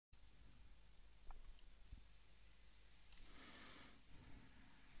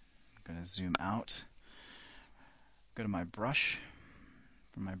going to zoom out, go to my brush.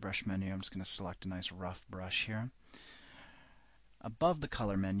 From my brush menu, I'm just going to select a nice rough brush here. Above the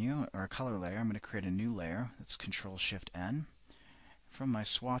color menu, or color layer, I'm going to create a new layer. That's Control-Shift-N. From my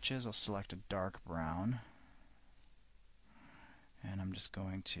swatches, I'll select a dark brown. And I'm just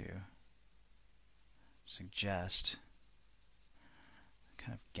going to suggest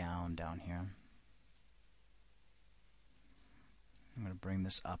kind of gown down here. I'm going to bring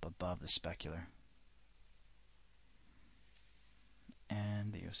this up above the specular.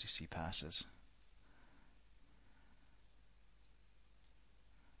 And the OCC passes.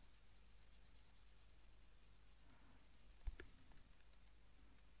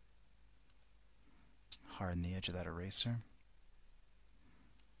 Harden the edge of that eraser.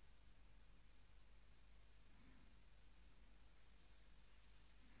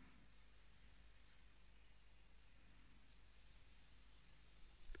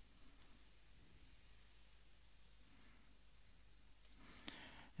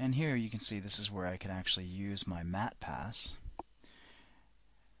 And here you can see this is where I can actually use my matte pass.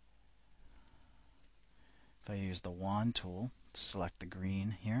 If I use the wand tool to select the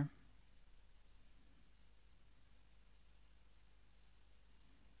green here,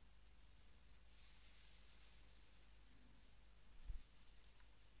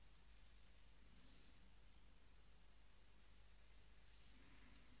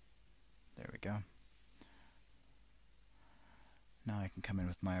 there we go. Now I can come in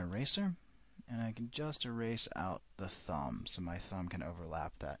with my eraser, and I can just erase out the thumb, so my thumb can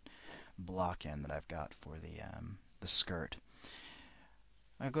overlap that block end that I've got for the skirt.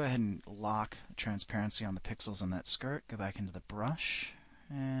 I'll go ahead and lock transparency on the pixels on that skirt, go back into the brush,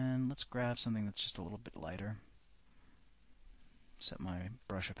 and let's grab something that's just a little bit lighter. Set my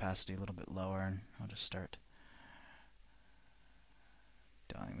brush opacity a little bit lower, and I'll just start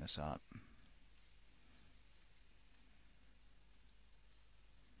dyeing this up.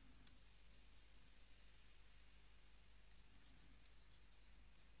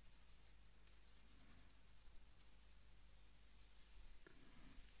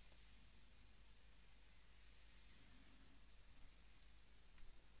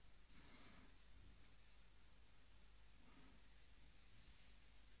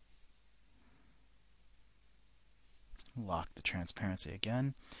 Lock the transparency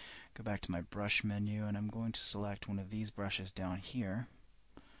again, go back to my brush menu, and I'm going to select one of these brushes down here.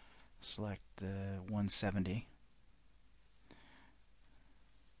 Select the 170.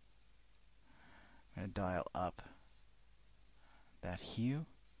 I'm going to dial up that hue.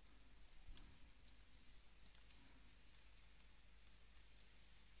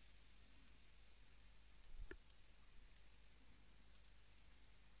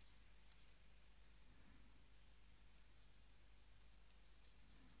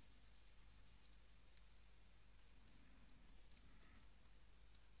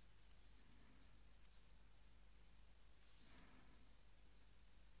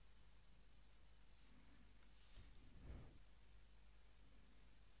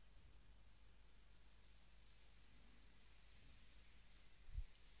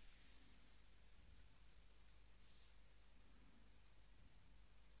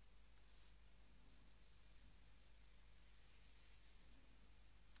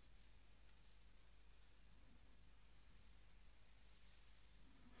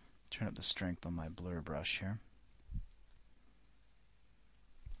 Turn up the strength on my blur brush here.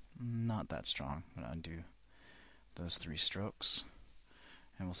 Not that strong. I'm going to undo those 3 strokes,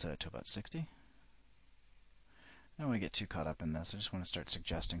 and we'll set it to about 60. I don't want to get too caught up in this. I just want to start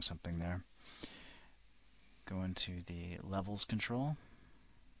suggesting something there. Go into the levels control,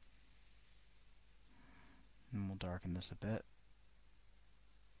 and we'll darken this a bit.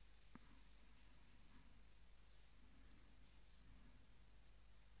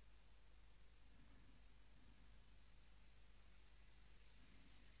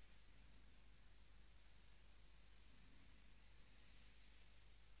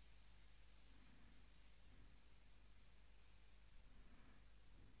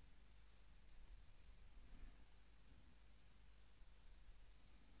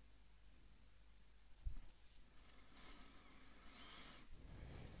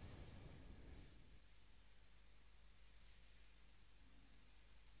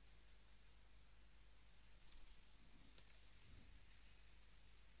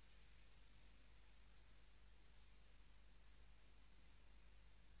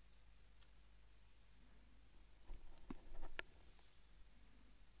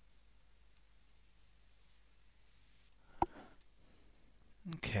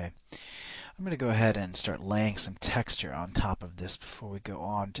 Okay, I'm going to go ahead and start laying some texture on top of this before we go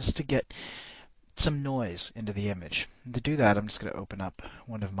on, just to get some noise into the image. And to do that, I'm just going to open up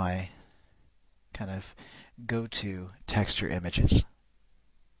one of my kind of go-to texture images.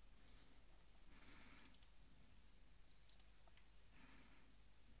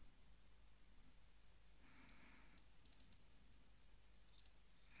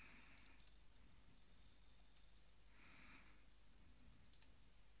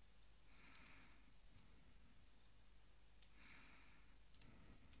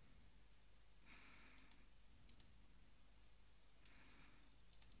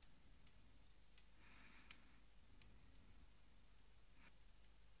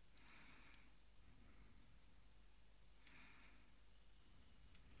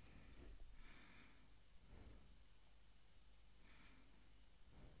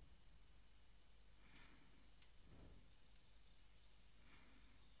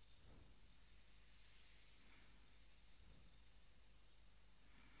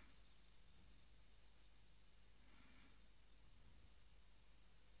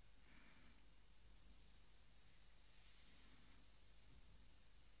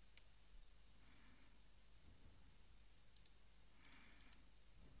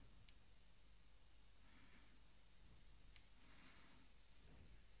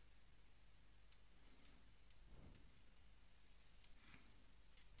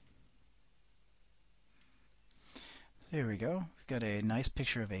 There we go. We've got a nice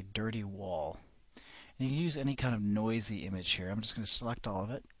picture of a dirty wall. And you can use any kind of noisy image here. I'm just going to select all of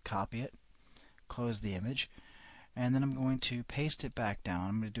it, copy it, close the image, and then I'm going to paste it back down.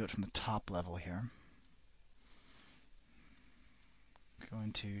 I'm going to do it from the top level here. Go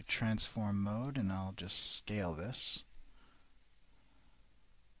into transform mode, and I'll just scale this.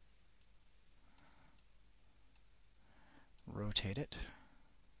 Rotate it.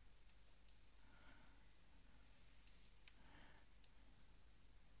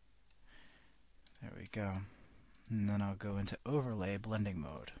 There we go. And then I'll go into overlay blending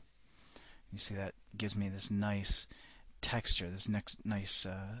mode. You see that gives me this nice texture, this nice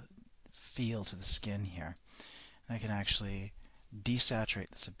feel to the skin here. I can actually desaturate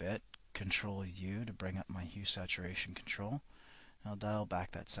this a bit, Control U to bring up my hue saturation control. I'll dial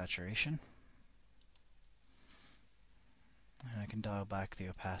back that saturation. And I can dial back the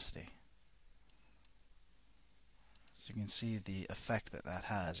opacity. So you can see the effect that that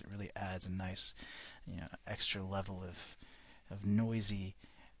has. It really adds a nice, extra level of noisy,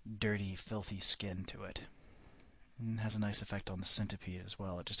 dirty, filthy skin to it. And it has a nice effect on the centipede as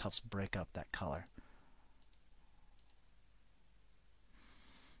well. It just helps break up that color.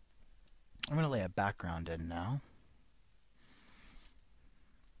 I'm going to lay a background in now.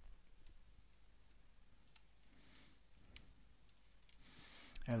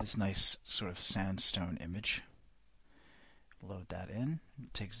 I have this nice sort of sandstone image. Load that in.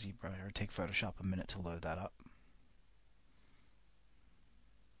 Take Photoshop a minute to load that up.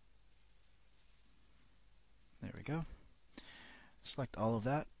 There we go. Select all of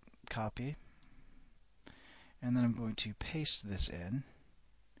that, copy, and then I'm going to paste this in.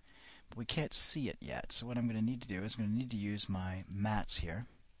 But we can't see it yet, so what I'm going to need to do is I'm going to need to use my mats here.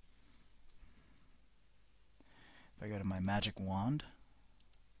 If I go to my magic wand,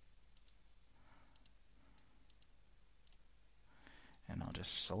 and I'll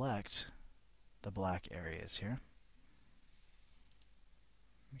just select the black areas here.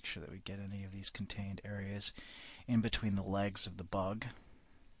 Make sure that we get any of these contained areas in between the legs of the bug.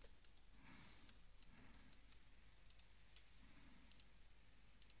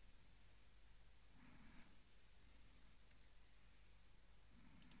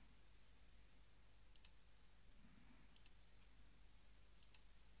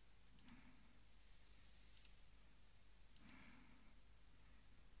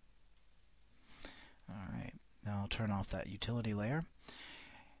 Alright, now I'll turn off that utility layer.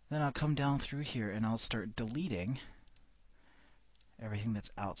 Then I'll come down through here and I'll start deleting everything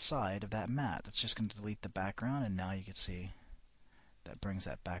that's outside of that mat. That's just going to delete the background, and now you can see that brings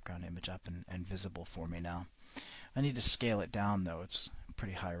that background image up and visible for me now. I need to scale it down though, it's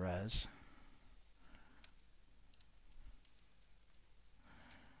pretty high res.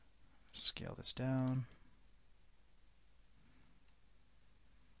 Scale this down.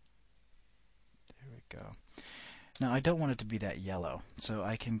 There we go. Now I don't want it to be that yellow, so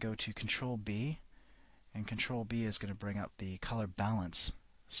I can go to Control B, and Control B is going to bring up the color balance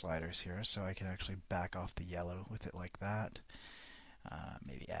sliders here, so I can actually back off the yellow with it like that.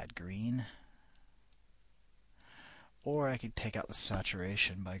 Maybe add green. Or I could take out the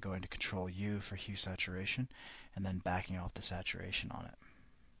saturation by going to Control U for hue saturation, and then backing off the saturation on it.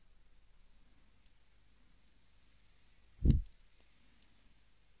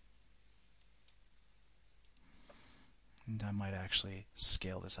 I might actually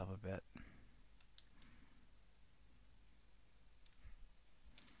scale this up a bit.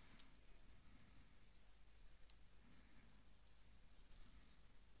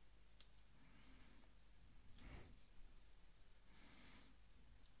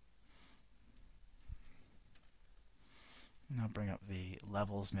 And I'll bring up the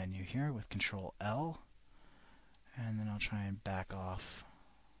levels menu here with Control L, and then I'll try and back off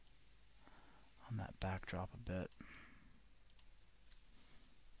on that backdrop a bit.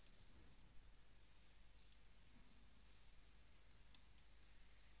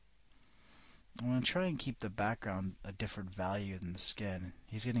 I'm going to try and keep the background a different value than the skin.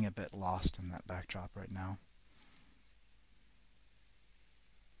 He's getting a bit lost in that backdrop right now.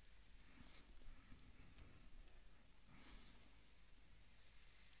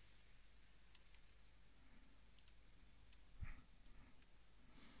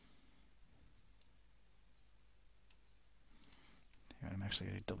 I'm actually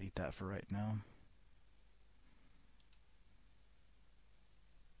going to delete that for right now.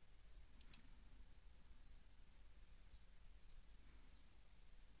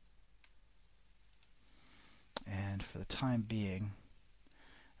 And for the time being,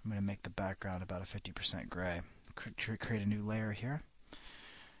 I'm going to make the background about a 50% gray. Create a new layer here,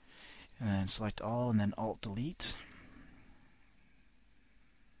 and then select all, and then Alt-Delete.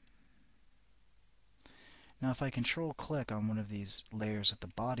 Now if I Control-click on one of these layers with the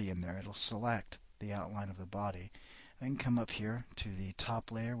body in there, it'll select the outline of the body. I can come up here to the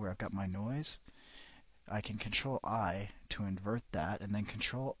top layer where I've got my noise. I can Control-I to invert that, and then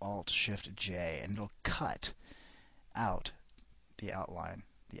Control-Alt-Shift-J, and it'll cut out the outline,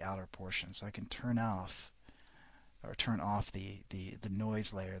 the outer portion. So I can turn off the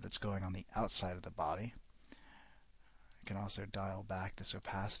noise layer that's going on the outside of the body. I can also dial back this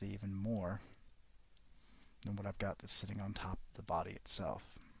opacity even more than what I've got that's sitting on top of the body itself.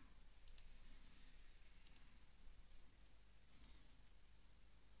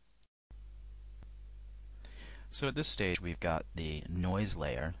 So at this stage we've got the noise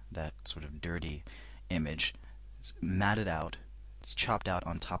layer, that sort of dirty image. It's matted out, it's chopped out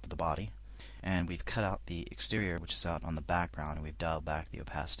on top of the body, and we've cut out the exterior, which is out on the background, and we've dialed back the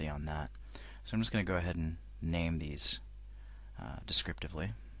opacity on that. So I'm just going to go ahead and name these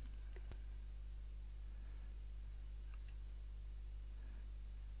descriptively.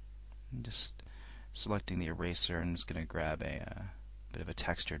 I'm just selecting the eraser, and I'm just going to grab a bit of a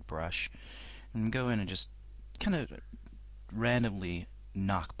textured brush and go in and just kind of randomly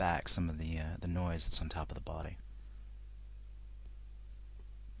knock back some of the noise that's on top of the body.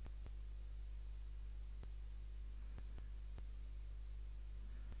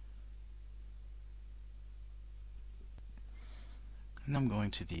 And I'm going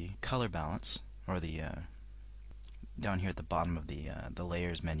to the color balance, or the down here at the bottom of the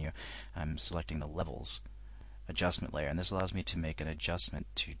layers menu. I'm selecting the levels adjustment layer, and this allows me to make an adjustment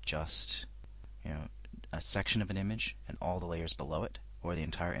to just a section of an image and all the layers below it, or the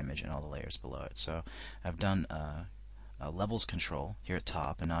entire image and all the layers below it. So I've done a levels control here at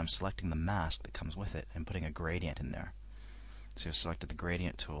top, and now I'm selecting the mask that comes with it and putting a gradient in there. So I've selected the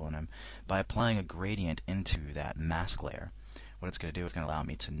gradient tool, and by applying a gradient into that mask layer, what it's going to do is going to allow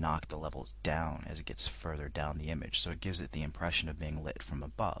me to knock the levels down as it gets further down the image. So it gives it the impression of being lit from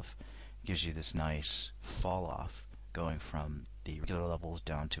above. It gives you this nice fall off going from the regular levels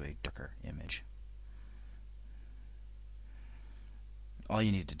down to a darker image. All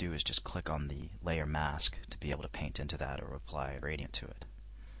you need to do is just click on the layer mask to be able to paint into that or apply a gradient to it.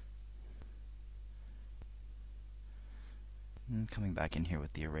 And coming back in here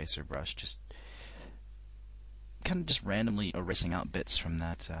with the eraser brush, just kind of just randomly erasing out bits from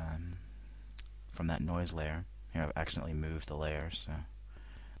that noise layer. Here I've accidentally moved the layer, so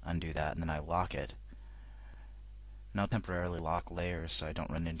undo that, and then I lock it. Now temporarily lock layers so I don't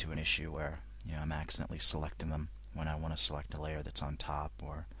run into an issue where I'm accidentally selecting them when I want to select a layer that's on top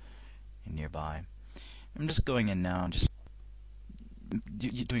or nearby. I'm just going in now and just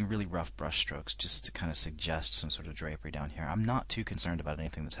doing really rough brush strokes just to kind of suggest some sort of drapery down here. I'm not too concerned about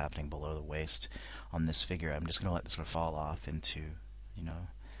anything that's happening below the waist on this figure. I'm just going to let this sort of fall off into,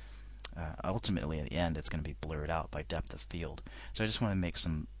 ultimately at the end it's going to be blurred out by depth of field. So I just want to make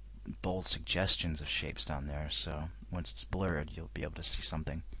some bold suggestions of shapes down there, so once it's blurred you'll be able to see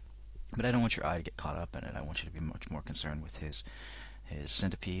something. But I don't want your eye to get caught up in it. I want you to be much more concerned with his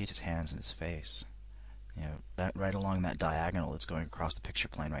centipede, his hands, and his face. That right along that diagonal that's going across the picture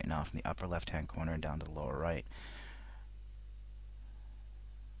plane right now, from the upper left-hand corner and down to the lower right.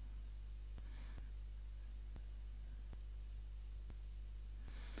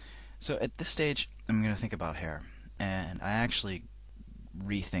 So at this stage, I'm going to think about hair. and I actually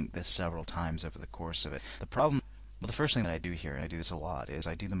rethink this several times over the course of it. The problem, well, the first thing that I do here, and I do this a lot, is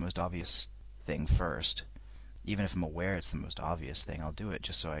I do the most obvious thing first. Even if I'm aware it's the most obvious thing, I'll do it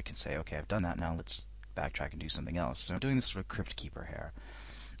just so I can say, okay, I've done that, now let's backtrack and do something else. So I'm doing this sort of Crypt Keeper hair.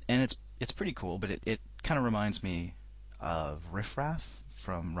 And it's pretty cool, but it kind of reminds me of Riff Raff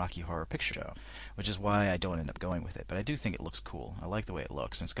from Rocky Horror Picture Show, which is why I don't end up going with it. But I do think it looks cool. I like the way it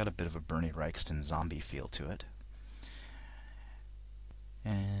looks, and it's got a bit of a Bernie Wrightson zombie feel to it.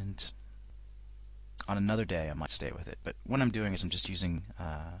 And on another day, I might stay with it. But what I'm doing is I'm just using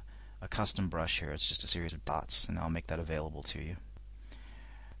a custom brush here. It's just a series of dots, and I'll make that available to you,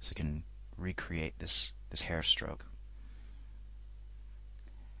 so you can recreate this hair stroke.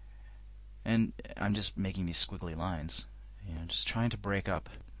 And I'm just making these squiggly lines, just trying to break up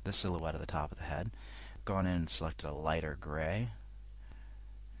the silhouette at the top of the head. Gone in and selected a lighter gray,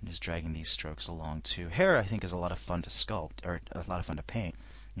 and just dragging these strokes along too. Hair, I think, is a lot of fun to sculpt, or a lot of fun to paint.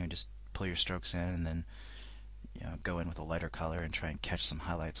 Just pull your strokes in and then go in with a lighter color and try and catch some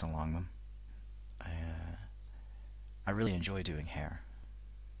highlights along them. I really enjoy doing hair.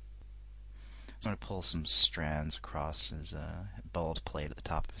 So I'm going to pull some strands across his bald plate at the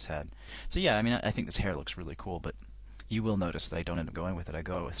top of his head. So yeah, I mean, I think this hair looks really cool, but you will notice that I don't end up going with it. I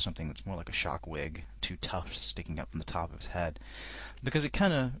go with something that's more like a shock wig, two tufts sticking up from the top of his head, because it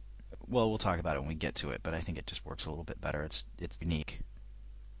kind of, well, we'll talk about it when we get to it, but I think it just works a little bit better. It's unique.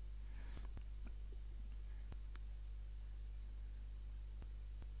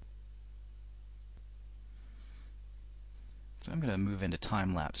 So I'm going to move into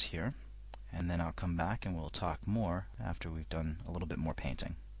time-lapse here, and then I'll come back and we'll talk more after we've done a little bit more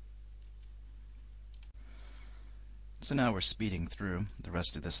painting. So now we're speeding through the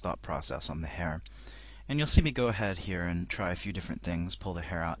rest of this thought process on the hair. And you'll see me go ahead here and try a few different things, pull the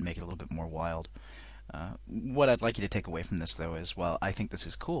hair out and make it a little bit more wild. What I'd like you to take away from this, though, is while I think this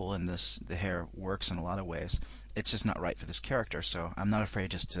is cool and the hair works in a lot of ways, it's just not right for this character, so I'm not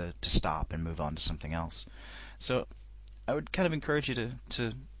afraid just to stop and move on to something else. So I would kind of encourage you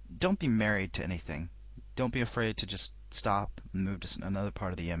to don't be married to anything. Don't be afraid to just stop and move to another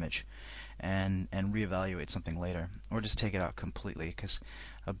part of the image and reevaluate something later, or just take it out completely, because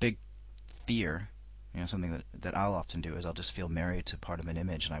a big fear, something that I'll often do is I'll just feel married to part of an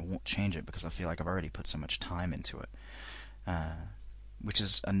image and I won't change it because I feel like I've already put so much time into it. Which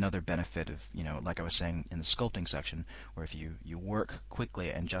is another benefit of, like I was saying in the sculpting section, where if you work quickly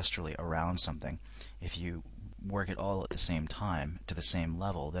and gesturally around something, if you work it all at the same time to the same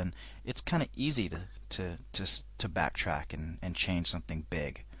level, then it's kind of easy to backtrack and change something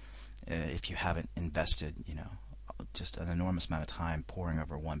big if you haven't invested just an enormous amount of time poring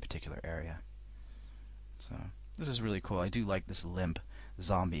over one particular area. So this is really cool. I do like this limp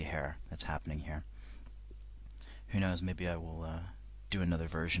zombie hair that's happening here. Who knows, maybe I will do another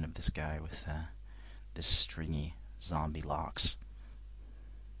version of this guy with this stringy zombie locks.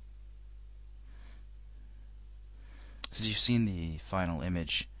 So as you've seen the final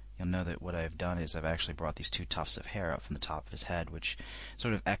image, you'll know that what I've done is I've actually brought these two tufts of hair up from the top of his head, which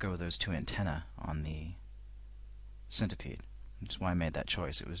sort of echo those two antennae on the centipede. Which is why I made that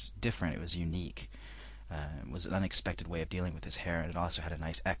choice. It was different, it was unique. It was an unexpected way of dealing with his hair, and it also had a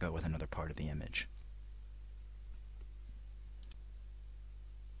nice echo with another part of the image.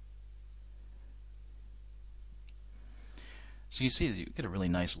 So you see that you get a really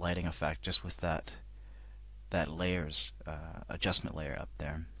nice lighting effect just with that layers adjustment layer up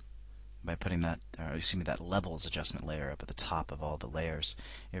there. By putting that, that levels adjustment layer up at the top of all the layers,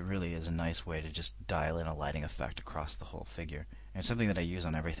 it really is a nice way to just dial in a lighting effect across the whole figure. And it's something that I use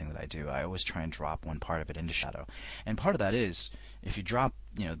on everything that I do. I always try and drop one part of it into shadow. And part of that is, if you drop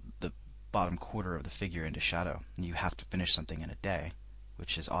the bottom quarter of the figure into shadow, and you have to finish something in a day,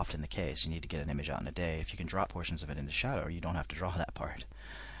 which is often the case, you need to get an image out in a day, if you can drop portions of it into shadow, you don't have to draw that part.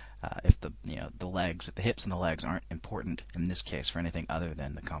 If the hips and the legs aren't important in this case for anything other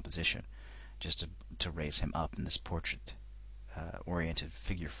than the composition, just to raise him up in this portrait oriented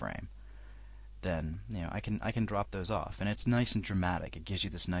figure frame, then I can drop those off, and it's nice and dramatic. It gives you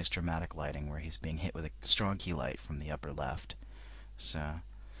this nice dramatic lighting where he's being hit with a strong key light from the upper left. So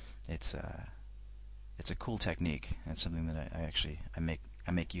it's a cool technique. It's something that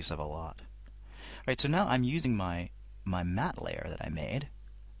I make use of a lot. All right, so now I'm using my matte layer that I made,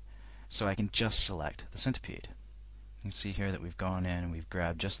 so I can just select the centipede. You can see here that we've gone in and we've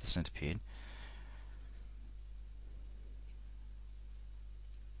grabbed just the centipede.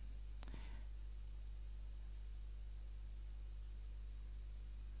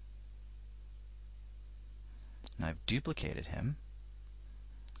 And I've duplicated him,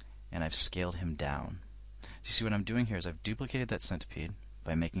 and I've scaled him down. So you see what I'm doing here is I've duplicated that centipede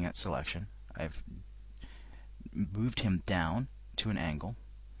by making that selection. I've moved him down to an angle.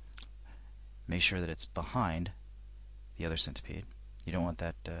 Make sure that it's behind the other centipede. You don't want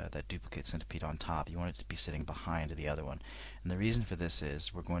that duplicate centipede on top. You want it to be sitting behind the other one. And the reason for this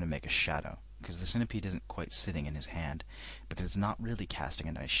is we're going to make a shadow, because the centipede isn't quite sitting in his hand, because it's not really casting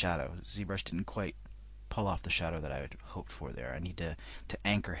a nice shadow. ZBrush didn't quite pull off the shadow that I had hoped for there. I need to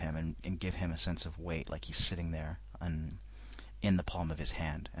anchor him and give him a sense of weight, like he's sitting there in the palm of his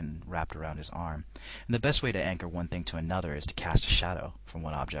hand and wrapped around his arm. And the best way to anchor one thing to another is to cast a shadow from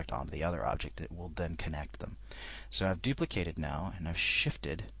one object onto the other object that will then connect them. So I've duplicated now, and I've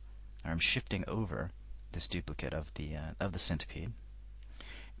shifted, or I'm shifting over this duplicate of the centipede.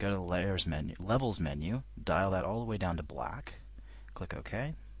 Go to the levels menu, dial that all the way down to black, click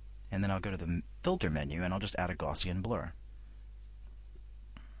OK, and then I'll go to the filter menu and I'll just add a Gaussian blur.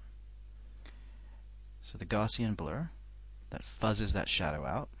 So the Gaussian blur, that fuzzes that shadow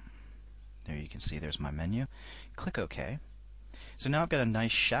out. There you can see there's my menu. Click OK. So now I've got a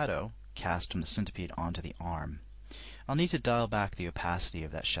nice shadow cast from the centipede onto the arm. I'll need to dial back the opacity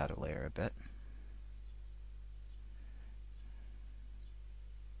of that shadow layer a bit.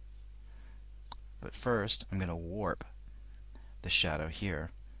 But first, I'm going to warp the shadow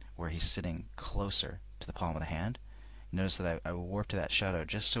here where he's sitting closer to the palm of the hand. Notice that I warped that shadow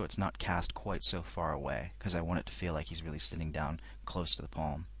just so it's not cast quite so far away, because I want it to feel like he's really sitting down close to the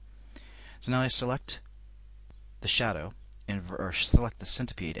palm. So now I select the shadow, or select the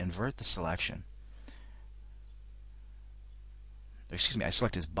centipede, invert the selection. Excuse me, I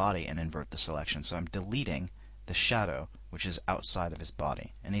select his body and invert the selection. So I'm deleting the shadow which is outside of his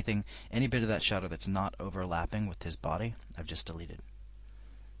body. Any bit of that shadow that's not overlapping with his body, I've just deleted.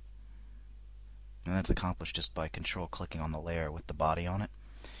 And that's accomplished just by control-clicking on the layer with the body on it,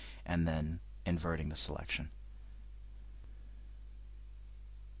 and then inverting the selection.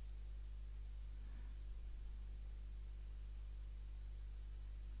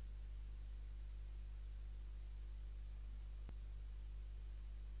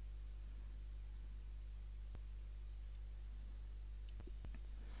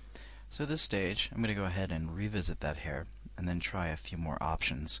 So at this stage, I'm going to go ahead and revisit that hair, and then try a few more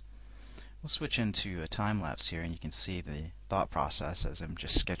options. We'll switch into a time-lapse here, and you can see the thought process as I'm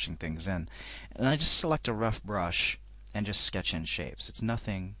just sketching things in. And I just select a rough brush and just sketch in shapes. It's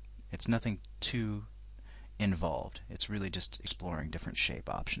nothing too involved. It's really just exploring different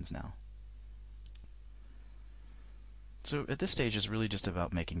shape options now. So at this stage is really just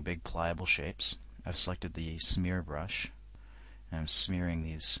about making big pliable shapes. I've selected the smear brush, and I'm smearing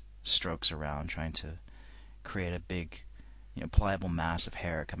these strokes around, trying to create a big pliable mass of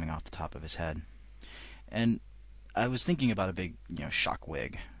hair coming off the top of his head. And I was thinking about a big, shock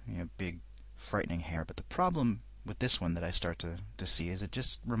wig, big, frightening hair. But the problem with this one that I start to see is it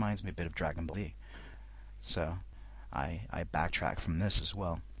just reminds me a bit of Dragon Ball Z. So I backtrack from this as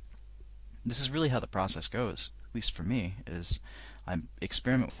well. This is really how the process goes, at least for me, is I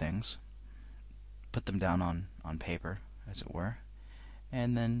experiment with things, put them down on paper, as it were,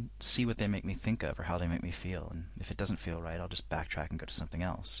 and then see what they make me think of or how they make me feel. And if it doesn't feel right, I'll just backtrack and go to something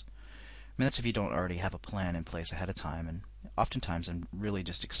else. I mean, that's if you don't already have a plan in place ahead of time, and oftentimes I'm really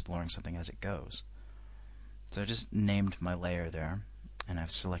just exploring something as it goes. So I just named my layer there, and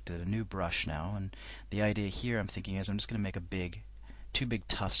I've selected a new brush now, and the idea here I'm thinking is I'm just going to make two big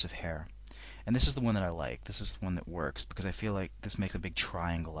tufts of hair. And this is the one that I like. This is the one that works, because I feel like this makes a big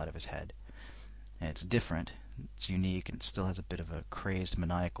triangle out of his head. And it's different. It's unique, and it still has a bit of a crazed,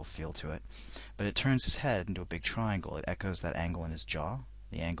 maniacal feel to it. But it turns his head into a big triangle. It echoes that angle in his jaw,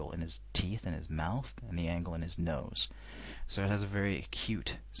 the angle in his teeth and his mouth, and the angle in his nose. So it has a very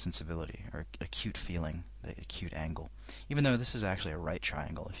acute sensibility, or acute feeling, the acute angle. Even though this is actually a right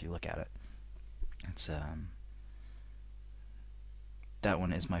triangle if you look at it. It's that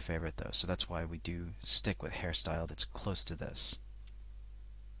one is my favorite though, so that's why we do stick with hairstyle that's close to this.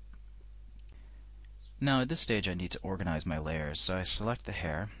 Now at this stage I need to organize my layers, so I select the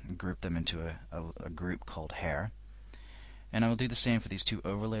hair and group them into a group called hair. And I will do the same for these two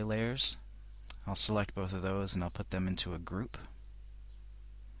overlay layers. I'll select both of those and I'll put them into a group.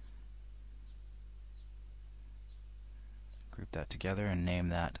 Group that together and name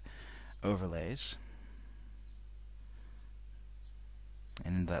that overlays.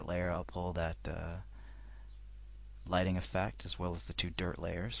 And in that layer I'll pull that lighting effect as well as the two dirt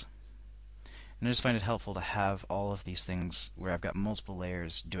layers. And I just find it helpful to have all of these things where I've got multiple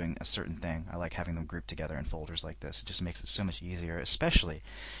layers doing a certain thing. I like having them grouped together in folders like this. It just makes it so much easier, especially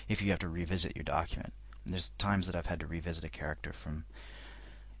if you have to revisit your document. And there's times that I've had to revisit a character from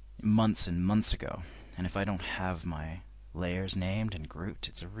months and months ago, And if I don't have my layers named and grouped,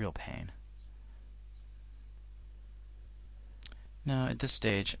 it's a real pain. Now at this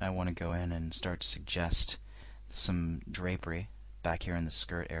stage I want to go in and start to suggest some drapery back here in the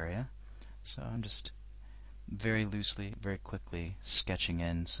skirt area. So I'm just very loosely, very quickly sketching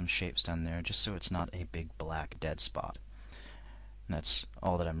in some shapes down there just so it's not a big black dead spot. And that's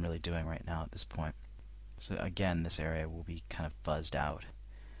all that I'm really doing right now at this point. So again, this area will be kind of fuzzed out.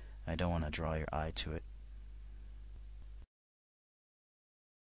 I don't want to draw your eye to it.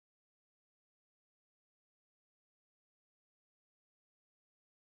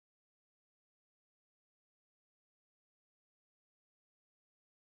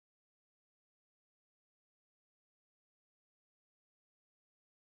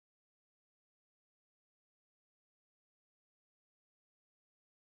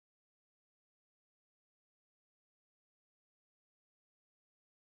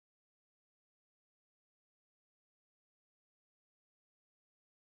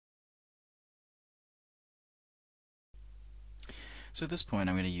 So at this point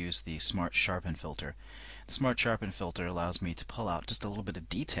I'm going to use the Smart Sharpen filter. The Smart Sharpen filter allows me to pull out just a little bit of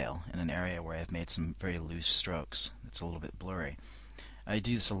detail in an area where I've made some very loose strokes. It's a little bit blurry. I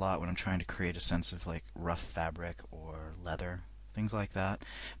do this a lot when I'm trying to create a sense of like rough fabric or leather, things like that,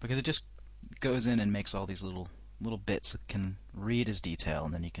 because it just goes in and makes all these little bits that can read as detail,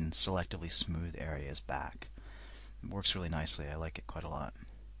 and then you can selectively smooth areas back. It works really nicely. I like it quite a lot.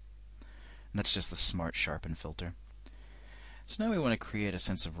 And that's just the Smart Sharpen filter. So now we want to create a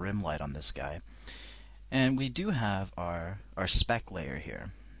sense of rim light on this guy. And we do have our speck layer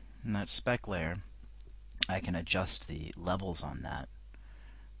here. And that speck layer, I can adjust the levels on that.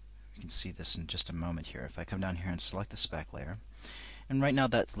 You can see this in just a moment here. If I come down here and select the speck layer, and right now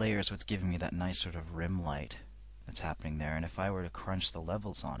that layer is what's giving me that nice sort of rim light that's happening there. And if I were to crunch the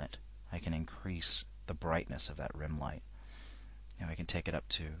levels on it, I can increase the brightness of that rim light. Now I can take it up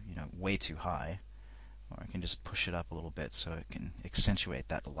to, way too high, or I can just push it up a little bit so it can accentuate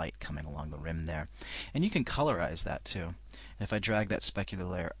that light coming along the rim there. And you can colorize that too. And if I drag that specular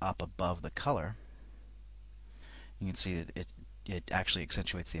layer up above the color, you can see that it actually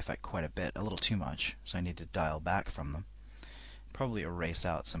accentuates the effect quite a bit, a little too much, so I need to dial back from them. Probably erase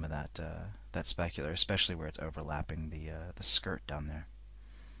out some of that specular, especially where it's overlapping the skirt down there.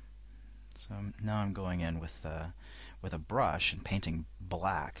 So now I'm going in with a brush and painting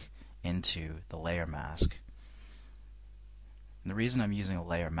black into the layer mask. And the reason I'm using a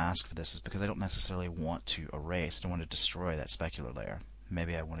layer mask for this is because I don't necessarily want to erase, I don't want to destroy that specular layer.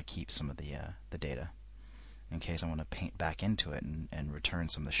 Maybe I want to keep some of the data in case I want to paint back into it and return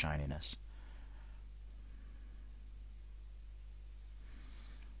some of the shininess.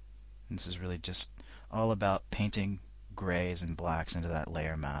 And this is really just all about painting grays and blacks into that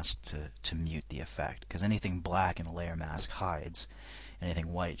layer mask to mute the effect, because anything black in a layer mask hides,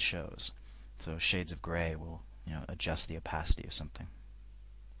 anything white shows. So shades of gray will adjust the opacity of something.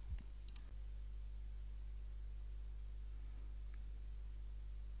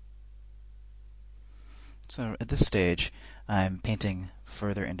 So at this stage I'm painting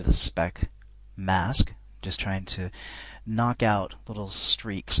further into the speck mask, just trying to knock out little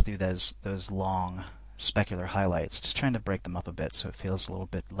streaks through those long specular highlights, just trying to break them up a bit so it feels a little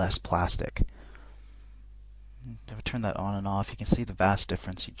bit less plastic. If I turn that on and off, you can see the vast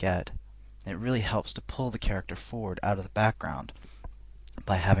difference you get. It really helps to pull the character forward out of the background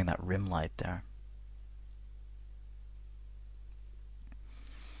by having that rim light there.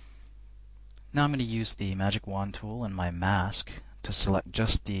 Now I'm going to use the magic wand tool and my mask to select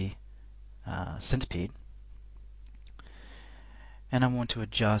just the centipede, and I want to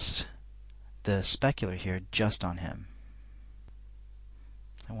adjust the specular here just on him.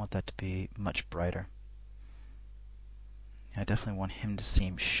 I want that to be much brighter. I definitely want him to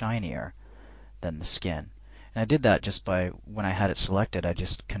seem shinier than the skin. And I did that just by, when I had it selected, I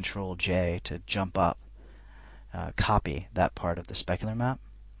just Control J to jump up, copy that part of the specular map,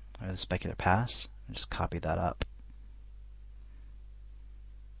 or the specular pass, and just copy that up.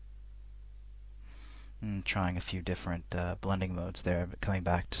 And trying a few different blending modes there, but coming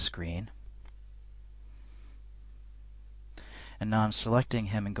back to screen. And now I'm selecting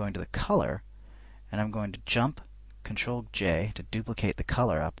him and going to the color, and I'm going to jump Control J to duplicate the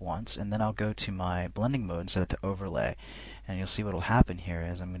color up once, and then I'll go to my blending mode and set it to overlay. And you'll see what will happen here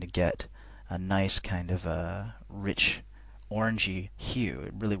is I'm going to get a nice kind of a rich orangey hue.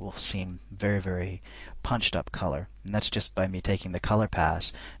 It really will seem very, very punched up color. And that's just by me taking the color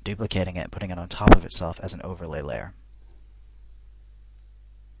pass, duplicating it, and putting it on top of itself as an overlay layer.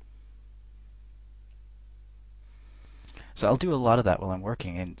 So I'll do a lot of that while I'm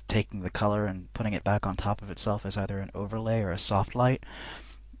working and taking the color and putting it back on top of itself as either an overlay or a soft light.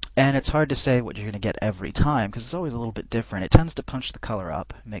 And it's hard to say what you're going to get every time because it's always a little bit different. It tends to punch the color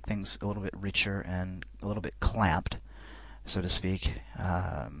up, make things a little bit richer and a little bit clamped, so to speak.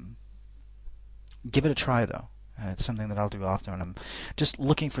 Give it a try though. It's something that I'll do often when I'm just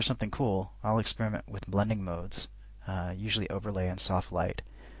looking for something cool. I'll experiment with blending modes, usually overlay and soft light,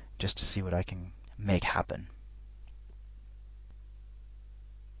 just to see what I can make happen.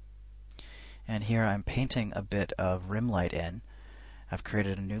 And here I'm painting a bit of rim light in. I've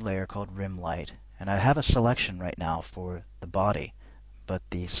created a new layer called rim light, and I have a selection right now for the body, but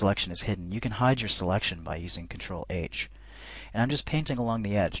the selection is hidden. You can hide your selection by using Control H. And I'm just painting along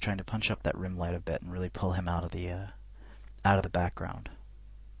the edge, trying to punch up that rim light a bit and really pull him out of the background.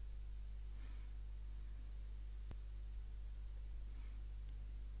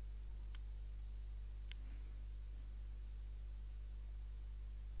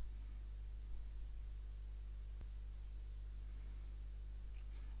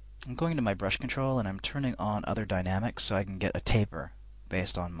 I'm going to my brush control and I'm turning on other dynamics so I can get a taper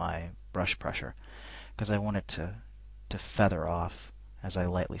based on my brush pressure, because I want it to feather off as I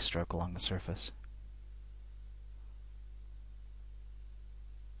lightly stroke along the surface.